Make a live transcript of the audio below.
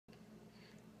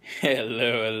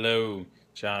Hello.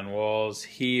 John Walls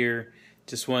here.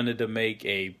 Just wanted to make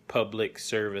a public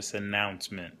service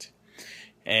announcement.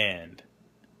 And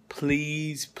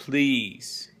please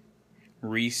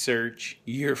research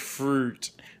your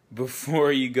fruit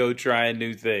before you go trying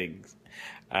new things.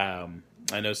 I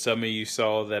know some of you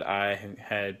saw that I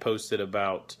had posted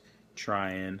about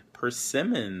trying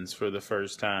persimmons for the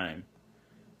first time.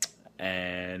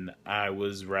 And I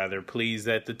was rather pleased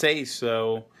at the taste,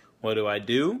 so what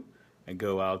do? I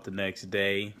go out the next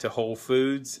day to Whole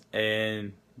Foods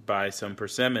and buy some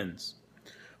persimmons.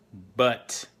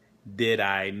 But did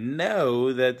I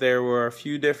know that there were a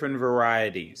few different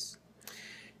varieties?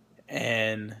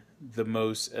 And the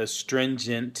most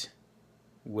astringent,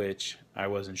 which I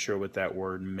wasn't sure what that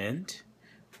word meant,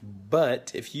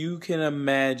 but if you can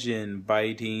imagine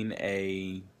biting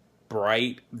a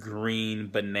bright green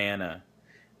banana,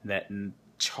 that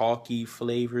chalky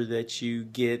flavor that you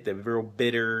get, that real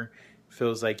bitter,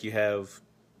 feels like you have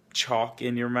chalk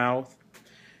in your mouth,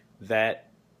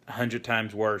 that 100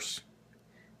 times worse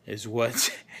is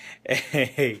what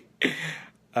a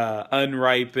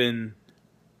unripened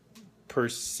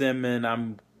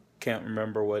persimmon, can't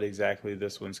remember what exactly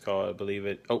this one's called. I believe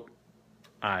it,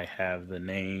 I have the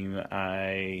name.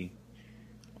 I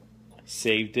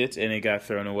saved it and it got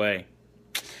thrown away.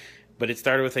 But it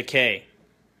started with a K.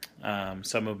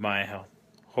 Some of my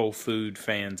Whole Food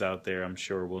fans out there, I'm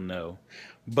sure, will know.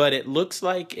 But it looks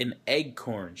like an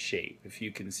acorn shape, if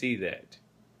you can see that.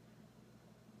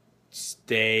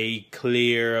 Stay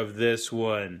clear of this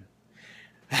one.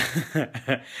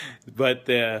 But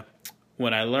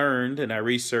when I learned and I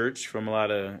researched from a lot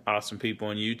of awesome people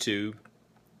on YouTube,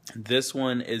 this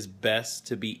one is best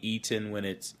to be eaten when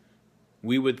it's,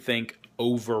 we would think,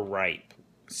 overripe.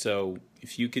 So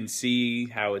if you can see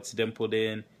how it's dimpled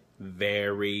in,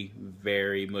 very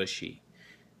mushy.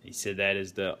 He said that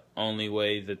is the only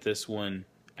way that this one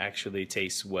actually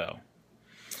tastes well.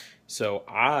 So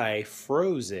I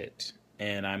froze it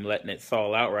and I'm letting it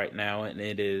thaw out right now, and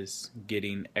it is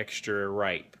getting extra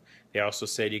ripe. They also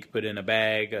said you could put it in a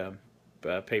bag, a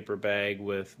paper bag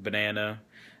with banana,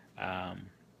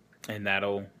 and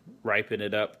that'll ripen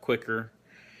it up quicker.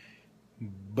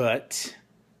 But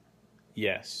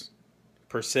yes,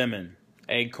 persimmon,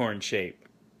 acorn shape.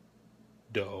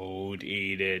 Don't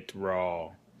eat it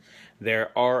raw.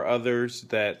 There are others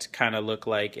that kind of look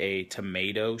like a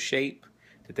tomato shape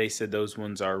that they said those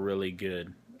ones are really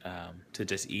good to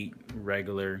just eat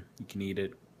regular. You can eat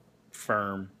it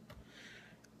firm.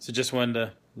 So just wanted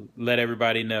to let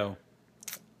everybody know,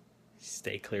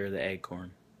 stay clear of the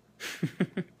acorn.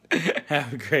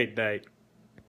 Have a great night.